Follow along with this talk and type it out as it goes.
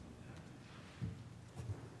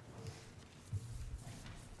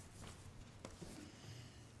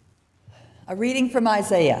A reading from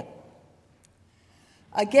Isaiah.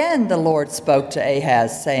 Again the Lord spoke to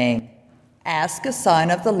Ahaz, saying, "Ask a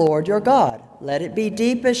sign of the Lord your God. Let it be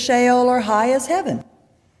deep as Sheol or high as heaven."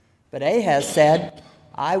 But Ahaz said,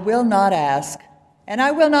 "I will not ask, and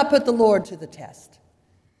I will not put the Lord to the test."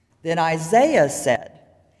 Then Isaiah said,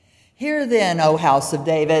 "Hear then, O house of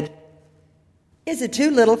David. Is it too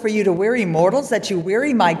little for you to weary mortals that you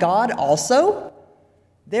weary my God also?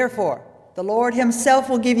 Therefore, the Lord himself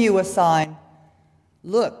will give you a sign.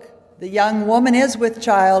 Look, the young woman is with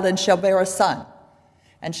child and shall bear a son,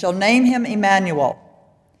 and shall name him Emmanuel.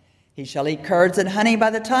 He shall eat curds and honey by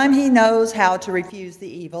the time he knows how to refuse the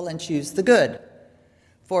evil and choose the good.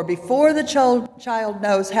 For before the child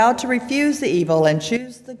knows how to refuse the evil and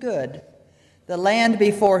choose the good, the land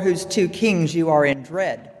before whose 2 kings you are in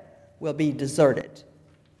dread will be deserted."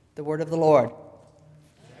 The word of the Lord.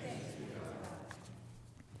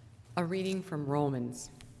 A reading from Romans.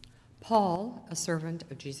 Paul, a servant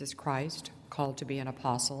of Jesus Christ, called to be an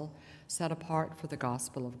apostle, set apart for the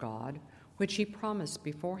gospel of God, which he promised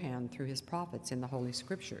beforehand through his prophets in the Holy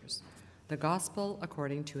Scriptures, the gospel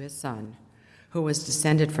according to his Son, who was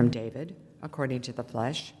descended from David, according to the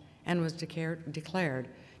flesh, and was declared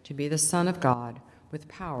to be the Son of God, with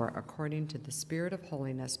power according to the Spirit of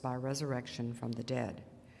holiness by resurrection from the dead.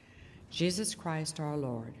 Jesus Christ our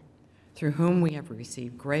Lord, through whom we have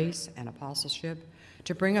received grace and apostleship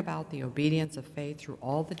to bring about the obedience of faith through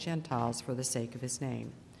all the Gentiles for the sake of his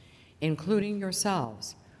name, including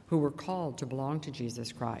yourselves, who were called to belong to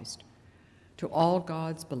Jesus Christ. To all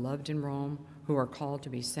God's beloved in Rome, who are called to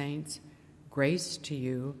be saints, grace to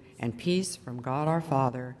you and peace from God our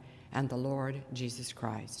Father and the Lord Jesus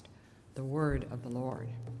Christ. The word of the Lord.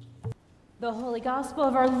 The Holy Gospel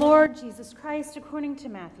of our Lord Jesus Christ according to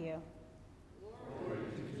Matthew.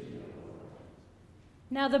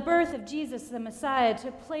 Now the birth of Jesus the Messiah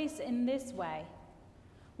took place in this way.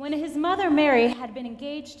 When his mother Mary had been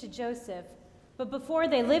engaged to Joseph, but before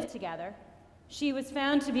they lived together, she was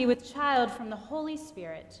found to be with child from the Holy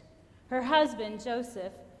Spirit. Her husband,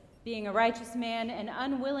 Joseph, being a righteous man and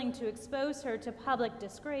unwilling to expose her to public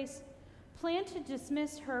disgrace, planned to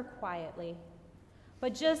dismiss her quietly.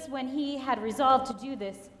 But just when he had resolved to do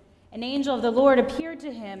this, an angel of the Lord appeared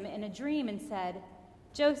to him in a dream and said,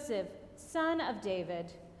 "Joseph, son of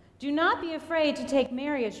David, do not be afraid to take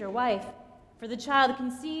Mary as your wife, for the child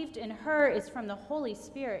conceived in her is from the Holy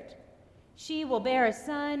Spirit. She will bear a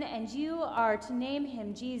son, and you are to name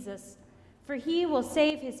him Jesus, for he will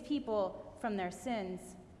save his people from their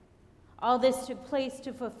sins." All this took place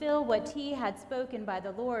to fulfill what he had spoken by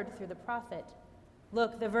the Lord through the prophet.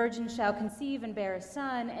 "Look, the virgin shall conceive and bear a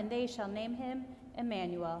son, and they shall name him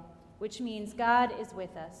Emmanuel," which means God is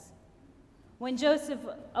with us. When Joseph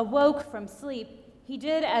awoke from sleep, he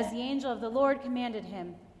did as the angel of the Lord commanded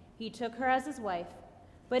him. He took her as his wife,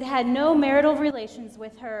 but had no marital relations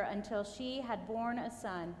with her until she had borne a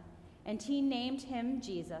son, and he named him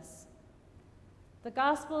Jesus. The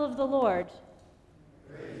Gospel of the Lord.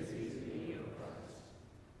 Praise be to you, Christ.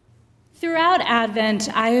 Throughout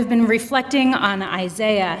Advent, I have been reflecting on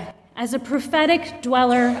Isaiah as a prophetic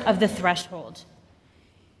dweller of the threshold.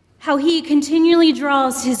 How he continually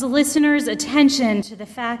draws his listeners' attention to the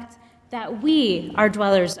fact that we are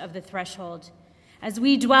dwellers of the threshold, as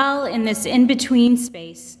we dwell in this in-between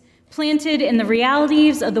space, planted in the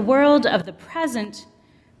realities of the world of the present,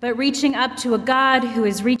 but reaching up to a God who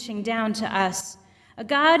is reaching down to us, a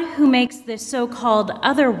God who makes this so-called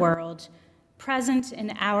other world present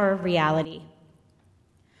in our reality.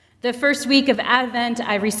 The first week of Advent,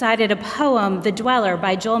 I recited a poem, The Dweller,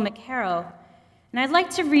 by Joel McCarroll, and I'd like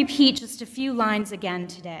to repeat just a few lines again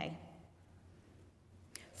today.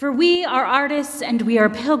 "For we are artists and we are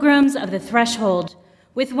pilgrims of the threshold,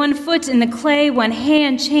 with one foot in the clay, one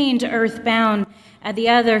hand chained to earth bound, and the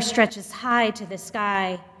other stretches high to the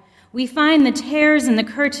sky. We find the tears in the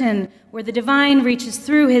curtain where the divine reaches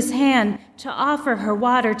through his hand to offer her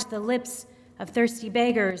water to the lips of thirsty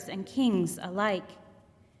beggars and kings alike.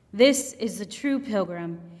 This is the true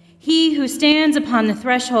pilgrim, he who stands upon the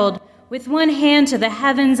threshold with one hand to the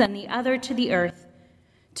heavens and the other to the earth,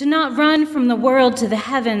 to not run from the world to the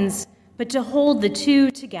heavens, but to hold the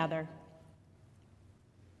two together."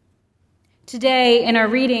 Today, in our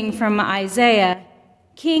reading from Isaiah,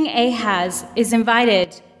 King Ahaz is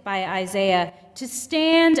invited by Isaiah to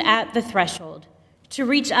stand at the threshold, to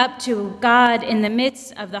reach up to God in the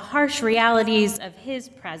midst of the harsh realities of his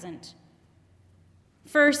present.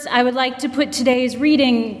 First, I would like to put today's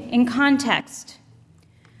reading in context.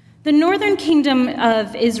 The northern kingdom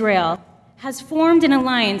of Israel has formed an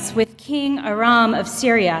alliance with King Aram of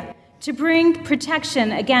Syria to bring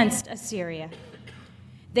protection against Assyria.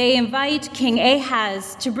 They invite King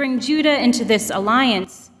Ahaz to bring Judah into this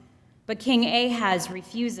alliance, but King Ahaz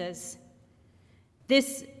refuses.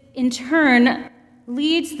 This, in turn,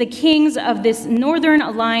 leads the kings of this northern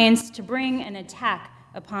alliance to bring an attack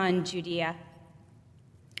upon Judea.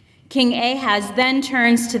 King Ahaz then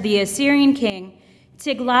turns to the Assyrian king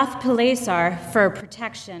Tiglath-Pileser for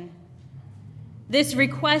protection. This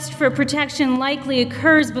request for protection likely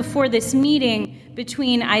occurs before this meeting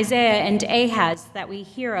between Isaiah and Ahaz that we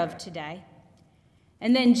hear of today.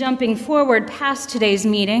 And then jumping forward past today's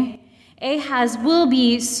meeting, Ahaz will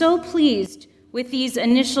be so pleased with these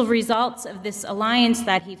initial results of this alliance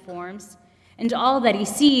that he forms and all that he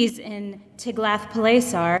sees in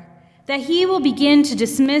Tiglath-Pileser that he will begin to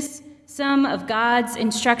dismiss some of God's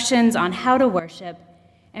instructions on how to worship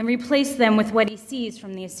and replace them with what he sees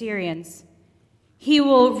from the Assyrians. He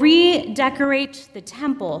will redecorate the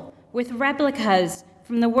temple with replicas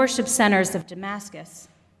from the worship centers of Damascus.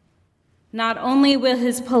 Not only will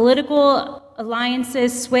his political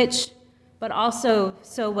alliances switch, but also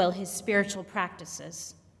so will his spiritual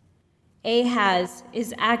practices. Ahaz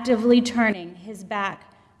is actively turning his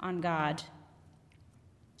back on God.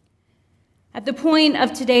 At the point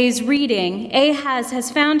of today's reading, Ahaz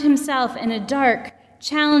has found himself in a dark,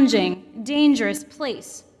 challenging, dangerous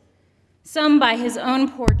place. Some by his own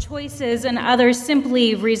poor choices, and others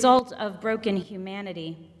simply result of broken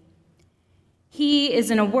humanity. He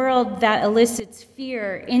is in a world that elicits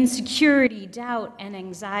fear, insecurity, doubt, and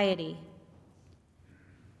anxiety.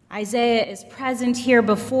 Isaiah is present here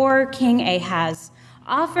before King Ahaz,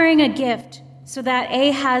 offering a gift so that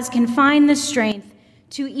Ahaz can find the strength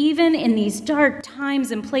to, even in these dark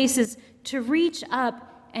times and places, to reach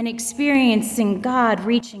up and experiencing God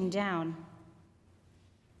reaching down.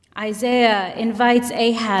 Isaiah invites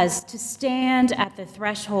Ahaz to stand at the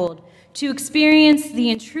threshold, to experience the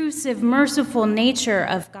intrusive, merciful nature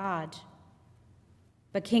of God.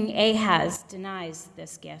 But King Ahaz denies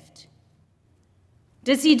this gift.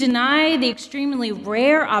 Does he deny the extremely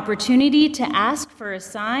rare opportunity to ask for a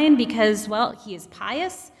sign because, well, he is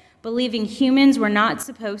pious, believing humans were not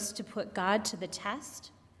supposed to put God to the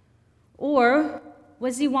test? Or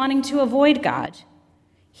was he wanting to avoid God?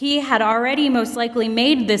 He had already most likely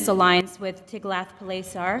made this alliance with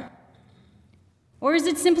Tiglath-Pileser. Or is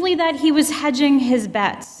it simply that he was hedging his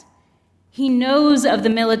bets? He knows of the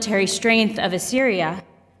military strength of Assyria.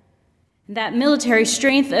 That military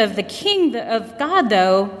strength of the king of God,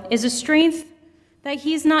 though, is a strength that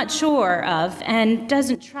he's not sure of and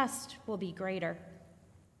doesn't trust will be greater.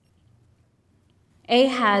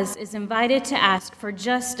 Ahaz is invited to ask for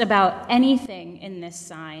just about anything in this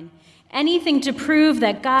sign, anything to prove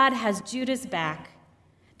that God has Judah's back,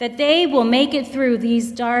 that they will make it through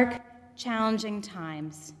these dark, challenging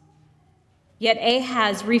times. Yet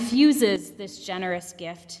Ahaz refuses this generous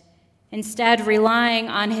gift, instead relying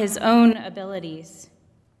on his own abilities.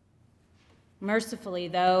 Mercifully,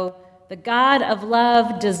 though, the God of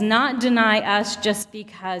love does not deny us just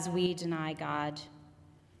because we deny God.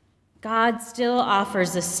 God still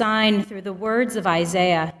offers a sign through the words of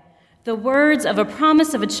Isaiah, the words of a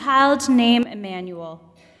promise of a child named Emmanuel.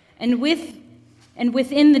 And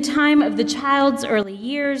within the time of the child's early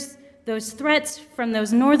years, those threats from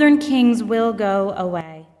those northern kings will go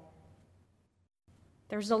away.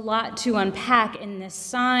 There's a lot to unpack in this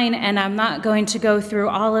sign, and I'm not going to go through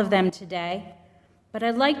all of them today, but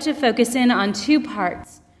I'd like to focus in on two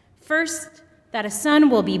parts. First, that a son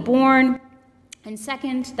will be born, and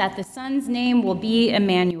second, that the son's name will be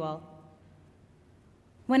Emmanuel.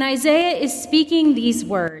 When Isaiah is speaking these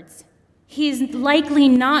words, he's likely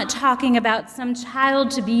not talking about some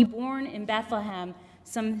child to be born in Bethlehem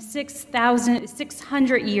some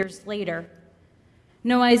 600 years later.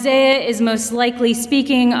 No, Isaiah is most likely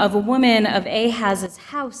speaking of a woman of Ahaz's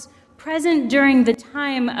house present during the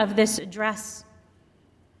time of this address.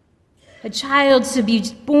 A child to be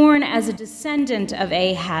born as a descendant of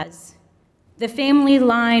Ahaz. The family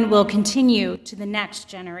line will continue to the next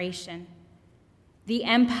generation. The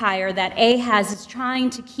empire that Ahaz is trying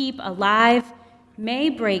to keep alive may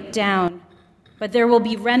break down, but there will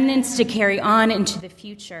be remnants to carry on into the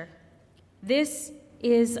future. This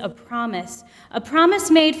is a promise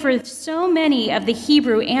made for so many of the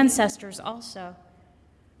Hebrew ancestors also.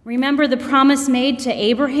 Remember the promise made to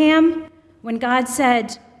Abraham when God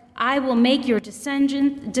said, "I will make your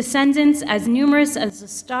descendants as numerous as the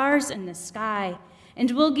stars in the sky, and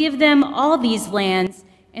will give them all these lands,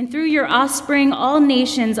 and through your offspring all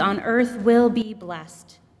nations on earth will be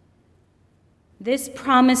blessed." This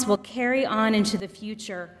promise will carry on into the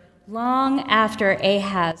future, long after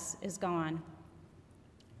Ahaz is gone.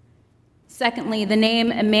 Secondly, the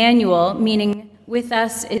name Emmanuel, meaning with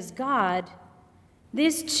us is God,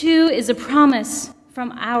 this too is a promise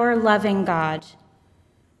from our loving God.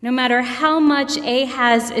 No matter how much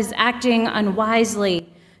Ahaz is acting unwisely,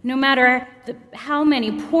 no matter how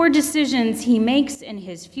many poor decisions he makes in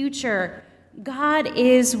his future, God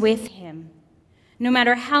is with him. No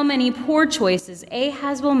matter how many poor choices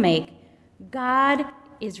Ahaz will make, God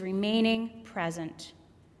is remaining present.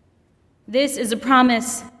 This is a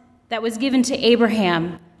promise that was given to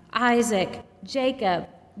Abraham, Isaac, Jacob,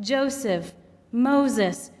 Joseph,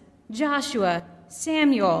 Moses, Joshua,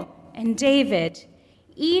 Samuel, and David.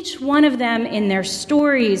 Each one of them in their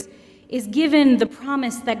stories is given the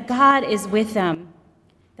promise that God is with them,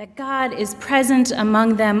 that God is present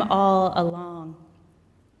among them all along.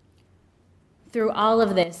 Through all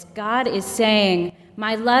of this, God is saying,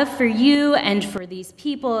 my love for you and for these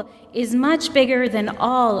people is much bigger than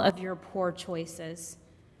all of your poor choices.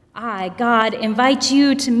 I, God, invite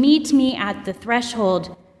you to meet me at the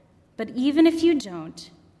threshold, but even if you don't,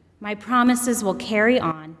 my promises will carry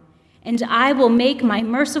on, and I will make my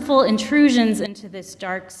merciful intrusions into this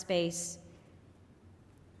dark space.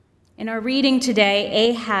 In our reading today,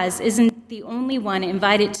 Ahaz isn't the only one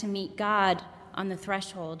invited to meet God on the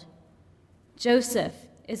threshold. Joseph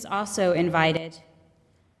is also invited.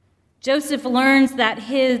 Joseph learns that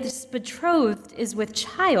his betrothed is with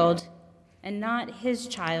child and not his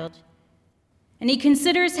child. And he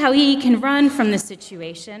considers how he can run from the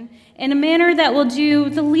situation in a manner that will do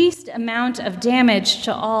the least amount of damage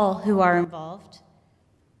to all who are involved.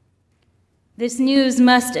 This news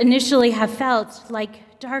must initially have felt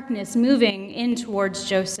like darkness moving in towards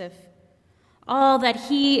Joseph. All that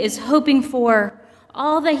he is hoping for,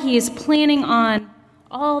 all that he is planning on,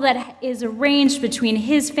 all that is arranged between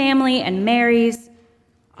his family and Mary's,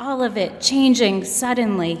 all of it changing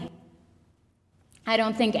suddenly. I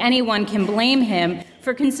don't think anyone can blame him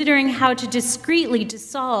for considering how to discreetly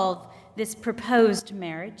dissolve this proposed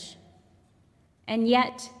marriage. And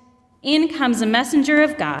yet, in comes a messenger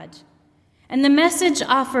of God, and the message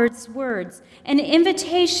offers words, an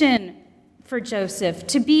invitation for Joseph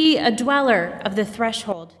to be a dweller of the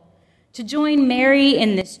threshold, to join Mary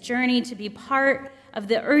in this journey, to be part of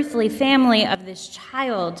the earthly family of this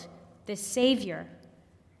child, this Savior,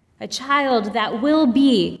 a child that will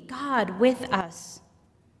be God with us.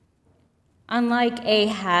 Unlike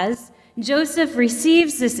Ahaz, Joseph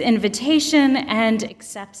receives this invitation and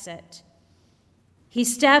accepts it. He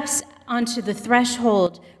steps onto the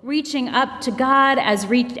threshold, reaching up to God as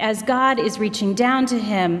God is reaching down to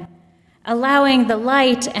him, allowing the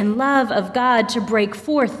light and love of God to break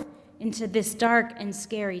forth into this dark and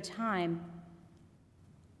scary time.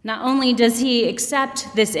 Not only does he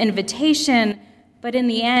accept this invitation, but in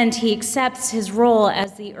the end, he accepts his role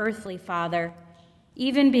as the earthly father,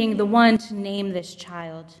 even being the one to name this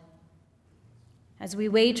child. As we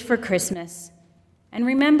wait for Christmas and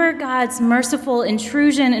remember God's merciful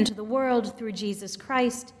intrusion into the world through Jesus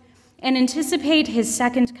Christ and anticipate his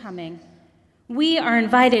second coming, we are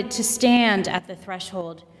invited to stand at the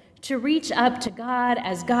threshold, to reach up to God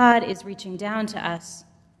as God is reaching down to us.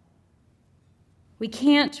 We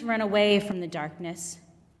can't run away from the darkness,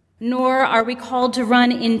 nor are we called to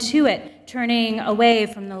run into it, turning away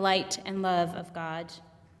from the light and love of God.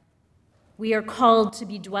 We are called to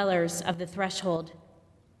be dwellers of the threshold.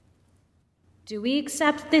 Do we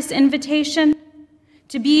accept this invitation?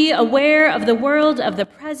 To be aware of the world of the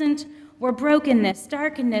present, where brokenness,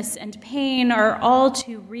 darkness, and pain are all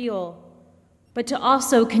too real, but to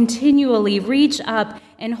also continually reach up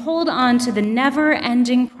and hold on to the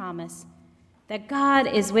never-ending promise that God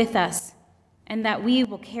is with us and that we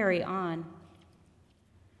will carry on?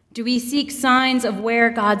 Do we seek signs of where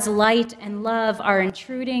God's light and love are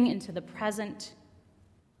intruding into the present?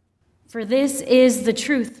 For this is the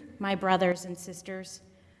truth, my brothers and sisters.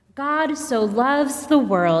 God so loves the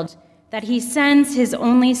world that he sends his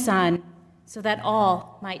only Son so that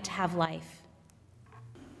all might have life.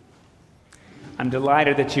 I'm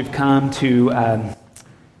delighted that you've come to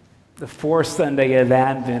the fourth Sunday of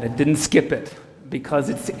Advent. I didn't skip it because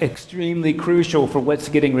it's extremely crucial for what's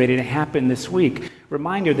getting ready to happen this week.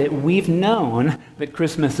 Reminder that we've known that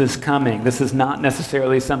Christmas is coming. This is not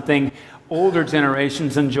necessarily something older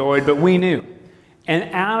generations enjoyed, but we knew.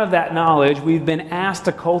 And out of that knowledge, we've been asked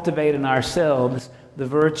to cultivate in ourselves the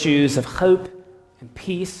virtues of hope and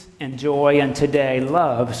peace and joy and today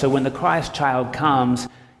love. So when the Christ child comes,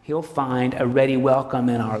 he'll find a ready welcome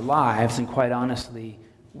in our lives, and quite honestly,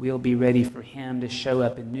 we'll be ready for him to show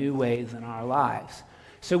up in new ways in our lives.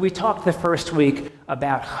 So we talked the first week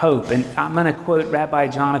about hope, and I'm going to quote Rabbi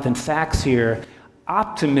Jonathan Sacks here.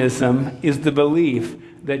 Optimism is the belief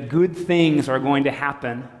that good things are going to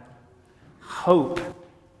happen. Hope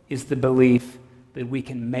is the belief that we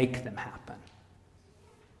can make them happen.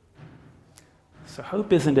 So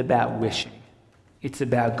hope isn't about wishing. It's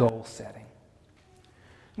about goal setting.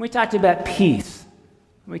 We talked about peace.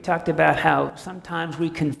 We talked about how sometimes we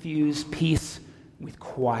confuse peace with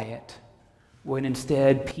quiet, when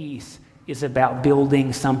instead peace is about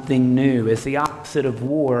building something new. It's the opposite of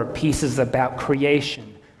war. Peace is about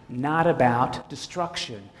creation, not about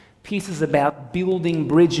destruction. Peace is about building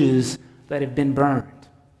bridges that have been burned.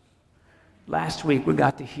 Last week we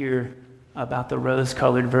got to hear about the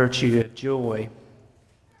rose-colored virtue of joy.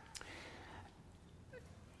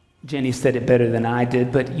 Jenny said it better than I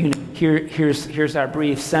did, but here's our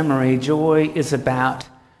brief summary. Joy is about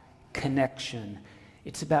connection.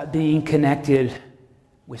 It's about being connected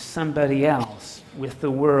with somebody else, with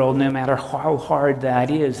the world, no matter how hard that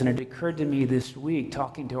is. And it occurred to me this week,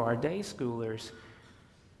 talking to our day schoolers,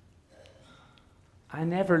 I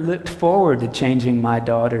never looked forward to changing my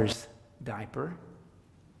daughter's diaper,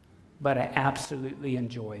 but I absolutely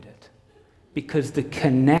enjoyed it. Because the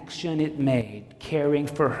connection it made, caring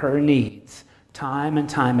for her needs, time and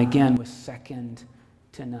time again, was second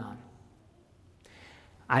to none.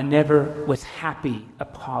 I never was happy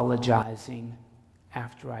apologizing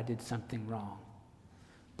after I did something wrong,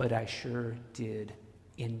 but I sure did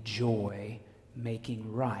enjoy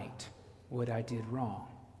making right what I did wrong.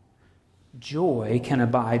 Joy can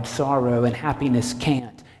abide sorrow, and happiness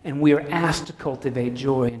can't. And we are asked to cultivate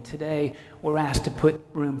joy. And today, we're asked to put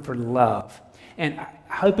room for love. And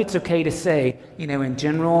I hope it's okay to say, in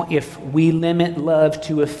general, if we limit love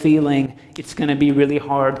to a feeling, it's going to be really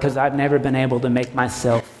hard because I've never been able to make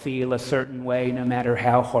myself feel a certain way no matter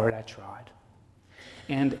how hard I tried.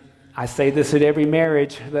 And I say this at every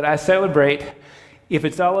marriage that I celebrate. If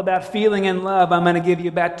it's all about feeling and love, I'm going to give you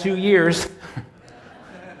about 2 years.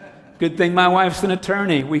 Good thing my wife's an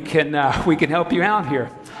attorney. We can help you out here.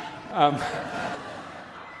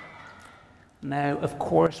 No, of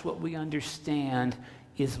course, what we understand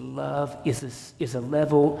is love is a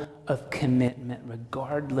level of commitment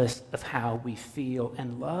regardless of how we feel.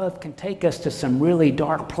 And love can take us to some really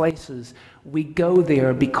dark places. We go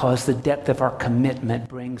there because the depth of our commitment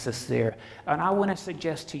brings us there. And I want to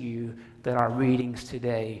suggest to you that our readings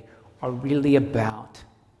today are really about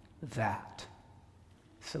that.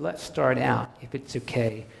 So let's start out, if it's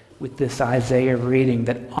okay, with this Isaiah reading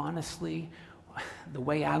that honestly, the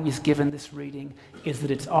way I was given this reading is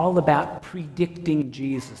that it's all about predicting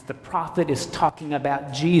Jesus. The prophet is talking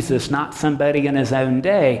about Jesus, not somebody in his own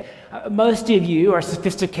day. Most of you are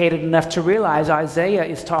sophisticated enough to realize Isaiah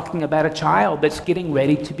is talking about a child that's getting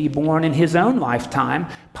ready to be born in his own lifetime,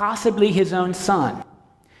 possibly his own son.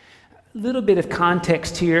 A little bit of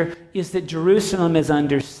context here is that Jerusalem is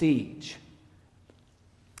under siege.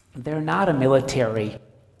 They're not a military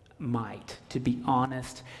might, to be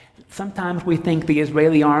honest. Sometimes we think the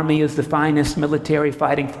Israeli army is the finest military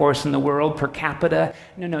fighting force in the world per capita.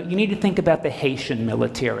 No, you need to think about the Haitian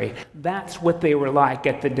military. That's what they were like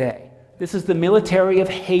at the day. This is the military of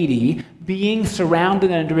Haiti being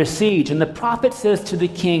surrounded under a siege. And the prophet says to the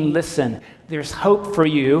king, listen, there's hope for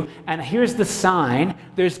you, and here's the sign.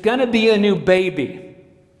 There's going to be a new baby.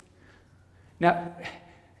 Now,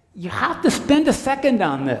 you have to spend a second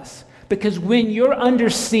on this, because when you're under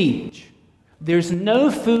siege, there's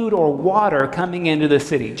no food or water coming into the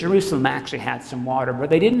city. Jerusalem actually had some water, but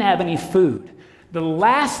they didn't have any food. The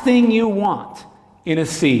last thing you want in a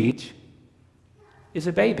siege is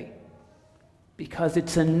a baby, because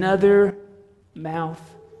it's another mouth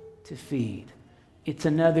to feed. It's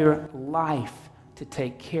another life to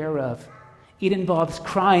take care of. It involves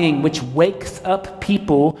crying, which wakes up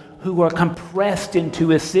people who are compressed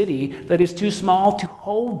into a city that is too small to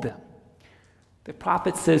hold them. The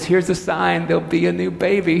prophet says, here's a sign, there'll be a new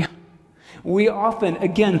baby. We often,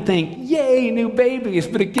 again, think, yay, new babies.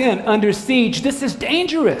 But again, under siege, this is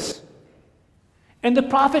dangerous. And the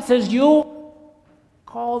prophet says, you'll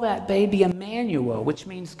call that baby Emmanuel, which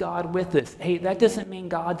means God with us. Hey, that doesn't mean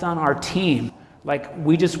God's on our team. Like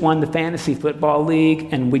we just won the fantasy football league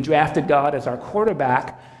and we drafted God as our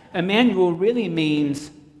quarterback. Emmanuel really means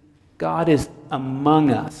God is among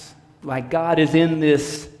us. Like God is in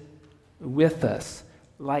this with us.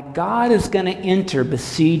 Like God is going to enter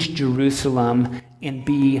besieged Jerusalem and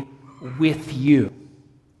be with you.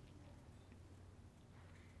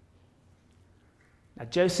 Now,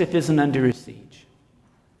 Joseph isn't under a siege.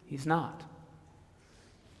 He's not.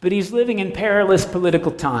 But he's living in perilous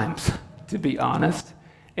political times, to be honest.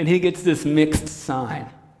 And he gets this mixed sign.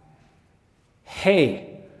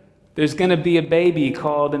 Hey, there's going to be a baby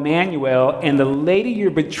called Emmanuel, and the lady you're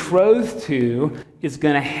betrothed to is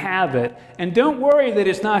going to have it. And don't worry that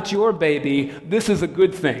it's not your baby. This is a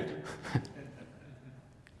good thing.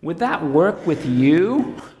 Would that work with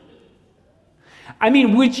you? I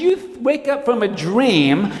mean, would you wake up from a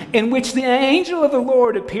dream in which the angel of the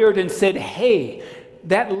Lord appeared and said, hey,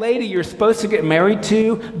 that lady you're supposed to get married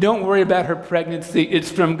to, don't worry about her pregnancy,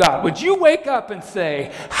 it's from God. Would you wake up and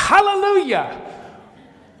say, hallelujah?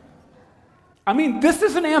 I mean, this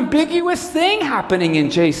is an ambiguous thing happening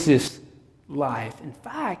in Joseph's life. In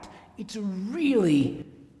fact, it's a really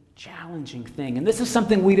challenging thing. And this is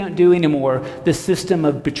something we don't do anymore, the system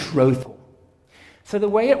of betrothal. So the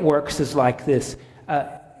way it works is like this.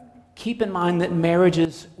 Keep in mind that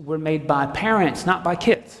marriages were made by parents, not by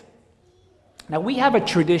kids. Now, we have a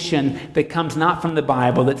tradition that comes not from the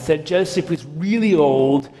Bible that said Joseph was really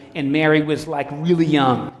old and Mary was like really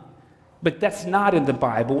young. But that's not in the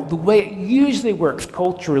Bible. The way it usually works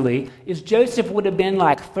culturally is Joseph would have been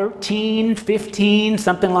like 13, 15,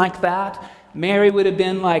 something like that. Mary would have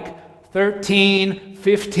been like 13,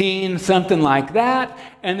 15, something like that.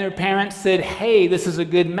 And their parents said, hey, this is a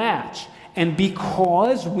good match. And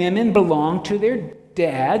because women belong to their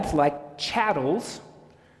dads like chattels,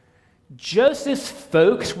 Joseph's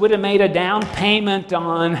folks would have made a down payment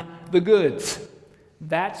on the goods.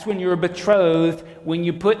 That's when you're betrothed, when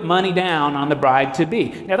you put money down on the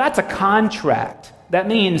bride-to-be. Now, that's a contract. That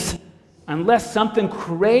means unless something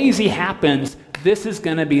crazy happens, this is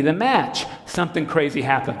going to be the match. Something crazy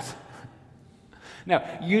happens. Now,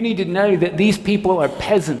 you need to know that these people are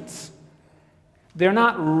peasants. They're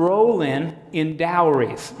not rolling in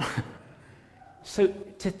dowries. So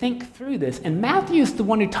to think through this, and Matthew's the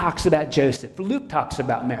one who talks about Joseph. Luke talks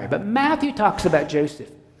about Mary, but Matthew talks about Joseph.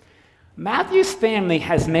 Matthew's family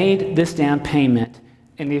has made this down payment,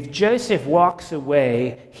 and if Joseph walks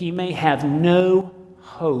away, he may have no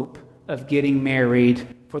hope of getting married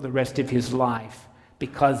for the rest of his life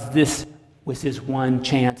because this was his one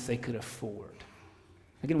chance they could afford.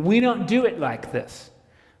 Again, we don't do it like this,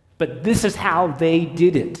 but this is how they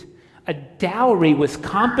did it. A dowry was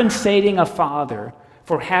compensating a father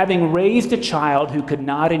for having raised a child who could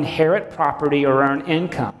not inherit property or earn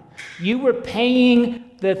income. You were paying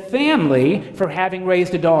the family for having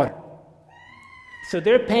raised a daughter. So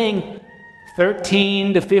they're paying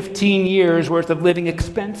 13 to 15 years worth of living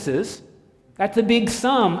expenses. That's a big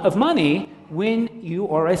sum of money when you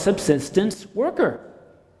are a subsistence worker.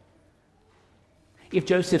 If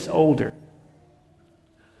Joseph's older,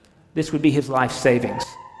 this would be his life savings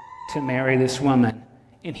to marry this woman,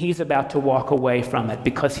 and he's about to walk away from it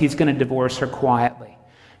because he's going to divorce her quietly.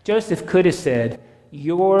 Joseph could have said,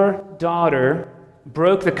 your daughter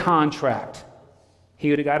broke the contract.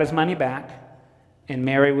 He would have got his money back, and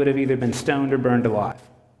Mary would have either been stoned or burned alive.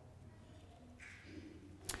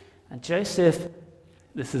 And Joseph,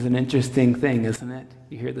 this is an interesting thing, isn't it?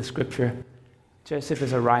 You hear the scripture? Joseph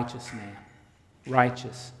is a righteous man.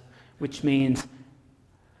 Righteous, which means,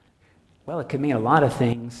 well, it could mean a lot of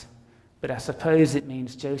things, but I suppose it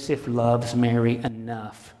means Joseph loves Mary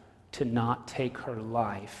enough to not take her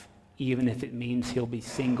life, even if it means he'll be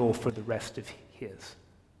single for the rest of his.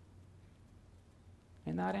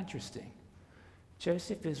 Isn't that interesting?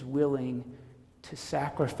 Joseph is willing to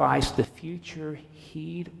sacrifice the future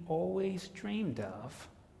he'd always dreamed of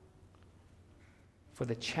for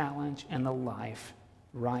the challenge and the life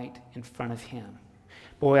right in front of him.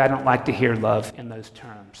 Boy, I don't like to hear love in those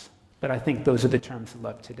terms, but I think those are the terms of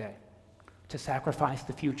love today. To sacrifice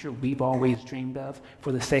the future we've always dreamed of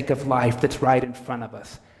for the sake of life that's right in front of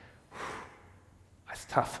us. That's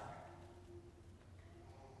tough.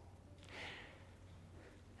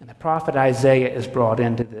 And the prophet Isaiah is brought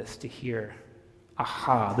into this to hear,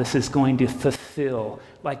 aha, this is going to fulfill.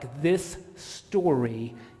 Like this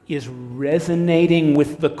story is resonating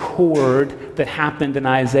with the chord that happened in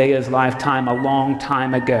Isaiah's lifetime a long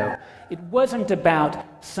time ago. It wasn't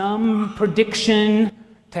about some prediction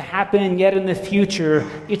to happen yet in the future.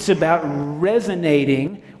 It's about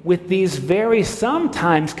resonating with these very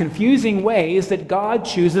sometimes confusing ways that God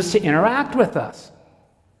chooses to interact with us.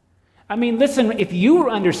 I mean, listen, if you were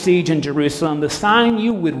under siege in Jerusalem, the sign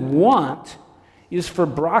you would want is for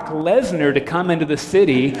Brock Lesnar to come into the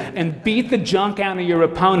city and beat the junk out of your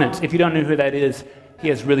opponents. If you don't know who that is, he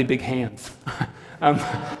has really big hands.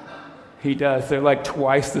 He does. They're like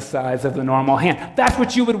twice the size of the normal hand. That's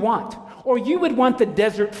what you would want. Or you would want the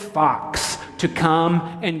desert fox to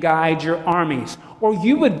come and guide your armies. Or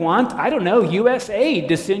you would want, I don't know, USAID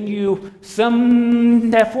to send you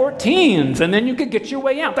some F-14s, and then you could get your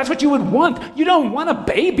way out. That's what you would want. You don't want a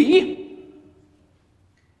baby.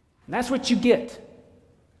 And that's what you get.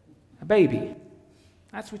 baby.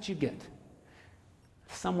 That's what you get.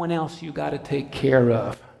 Someone else you got to take care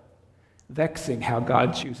of. Vexing how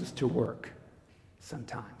God chooses to work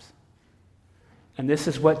sometimes. And this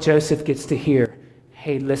is what Joseph gets to hear.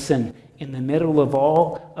 Hey, listen, in the middle of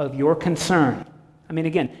all of your concern, I mean,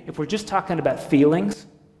 again, if we're just talking about feelings,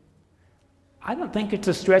 I don't think it's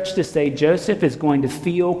a stretch to say Joseph is going to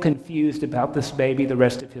feel confused about this baby the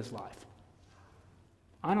rest of his life.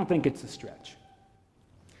 I don't think it's a stretch.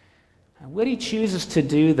 And what he chooses to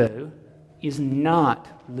do, though, is not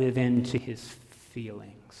live into his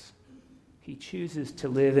feelings. He chooses to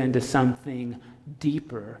live into something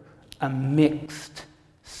deeper, a mixed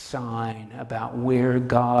sign about where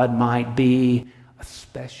God might be,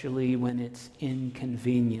 especially when it's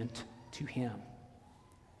inconvenient to him.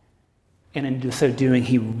 And in so doing,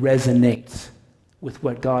 he resonates with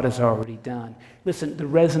what God has already done. Listen, the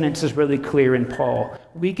resonance is really clear in Paul.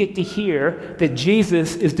 We get to hear that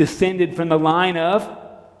Jesus is descended from the line of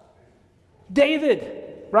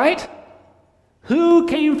David, right? Who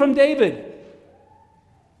came from David?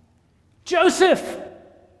 Joseph,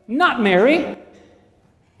 not Mary.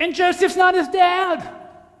 And Joseph's not his dad.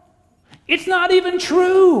 It's not even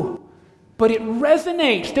true. But it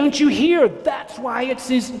resonates. Don't you hear? That's why it's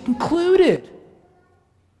included.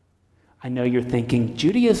 I know you're thinking,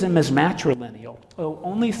 Judaism is matrilineal. Oh,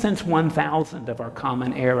 only since 1000 of our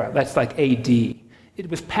Common Era. That's like AD. It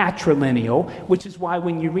was patrilineal, which is why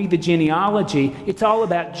when you read the genealogy, it's all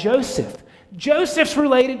about Joseph. Joseph's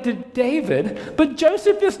related to David, but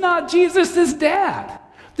Joseph is not Jesus' dad.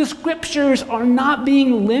 The scriptures are not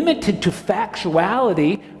being limited to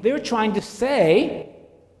factuality. They're trying to say,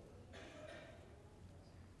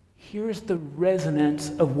 here's the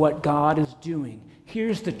resonance of what God is doing.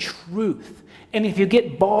 Here's the truth. And if you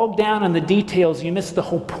get bogged down in the details, you miss the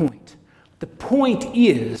whole point. The point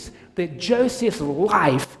is that Joseph's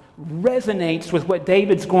life resonates with what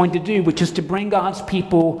David's going to do, which is to bring God's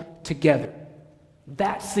people together.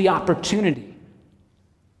 That's the opportunity.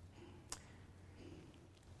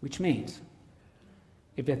 Which means,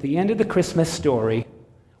 if at the end of the Christmas story,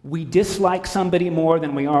 we dislike somebody more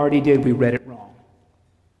than we already did, we read it wrong.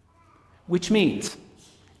 Which means,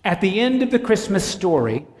 at the end of the Christmas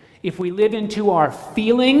story, if we live into our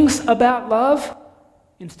feelings about love,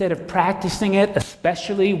 instead of practicing it,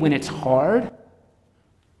 especially when it's hard,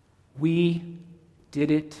 we did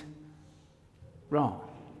it wrong.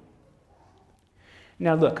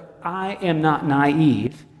 Now look, I am not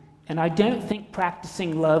naive, and I don't think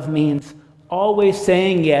practicing love means always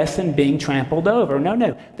saying yes and being trampled over.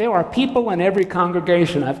 No. There are people in every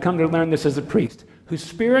congregation, I've come to learn this as a priest, whose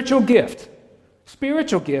spiritual gift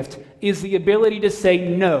is the ability to say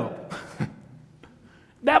no.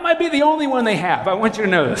 That might be the only one they have. I want you to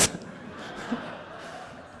know this.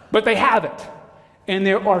 But they have it. And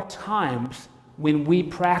there are times when we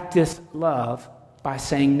practice love by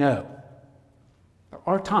saying no. There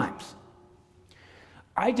are times.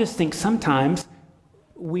 I just think sometimes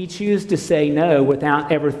we choose to say no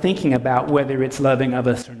without ever thinking about whether it's loving of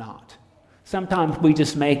us or not. Sometimes we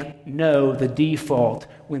just make no the default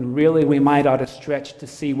when really we might ought to stretch to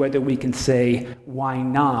see whether we can say why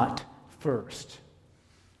not first.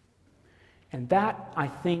 And that, I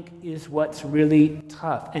think, is what's really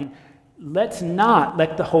tough. And let's not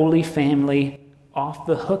let the Holy Family off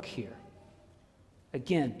the hook here.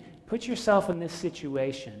 Again, put yourself in this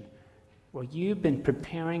situation where you've been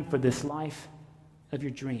preparing for this life of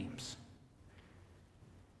your dreams.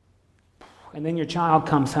 And then your child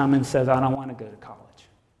comes home and says, I don't want to go to college.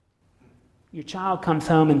 Your child comes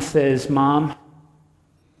home and says, Mom,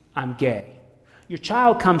 I'm gay. Your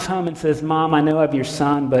child comes home and says, Mom, I know of your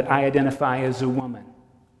son, but I identify as a woman.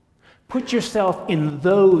 Put yourself in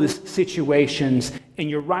those situations, and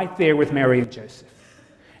you're right there with Mary and Joseph.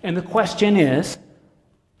 And the question is,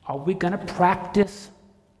 are we going to practice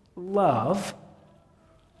love,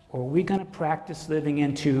 or are we going to practice living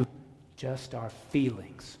into just our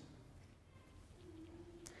feelings?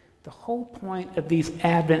 The whole point of these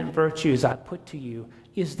Advent virtues I put to you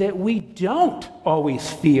is that we don't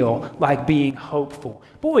always feel like being hopeful.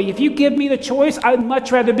 Boy, if you give me the choice, I'd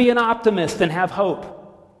much rather be an optimist than have hope.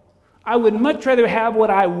 I would much rather have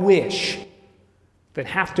what I wish than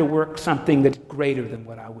have to work something that's greater than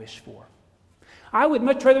what I wish for. I would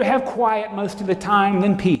much rather have quiet most of the time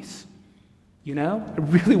than peace. You know, I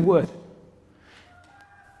really would.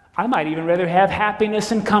 I might even rather have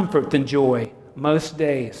happiness and comfort than joy most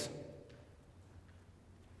days.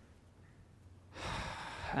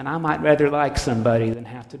 And I might rather like somebody than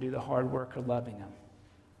have to do the hard work of loving them.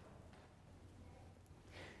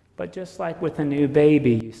 But just like with a new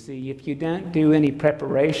baby, you see, if you don't do any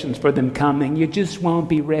preparations for them coming, you just won't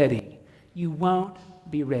be ready. you won't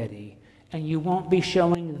be ready, and you won't be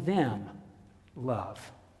showing them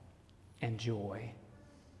love and joy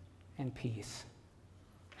and peace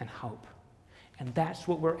and hope. And that's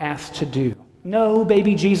what we're asked to do. No,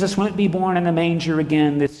 baby Jesus won't be born in a manger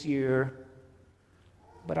again this year.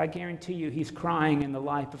 But I guarantee you he's crying in the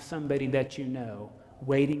life of somebody that you know,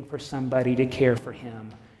 waiting for somebody to care for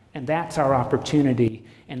him. And that's our opportunity.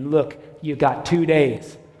 And look, you got 2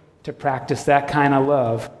 days to practice that kind of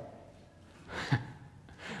love.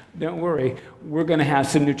 Don't worry, we're going to have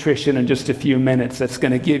some nutrition in just a few minutes that's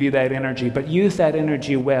going to give you that energy. But use that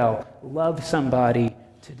energy well. Love somebody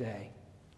today.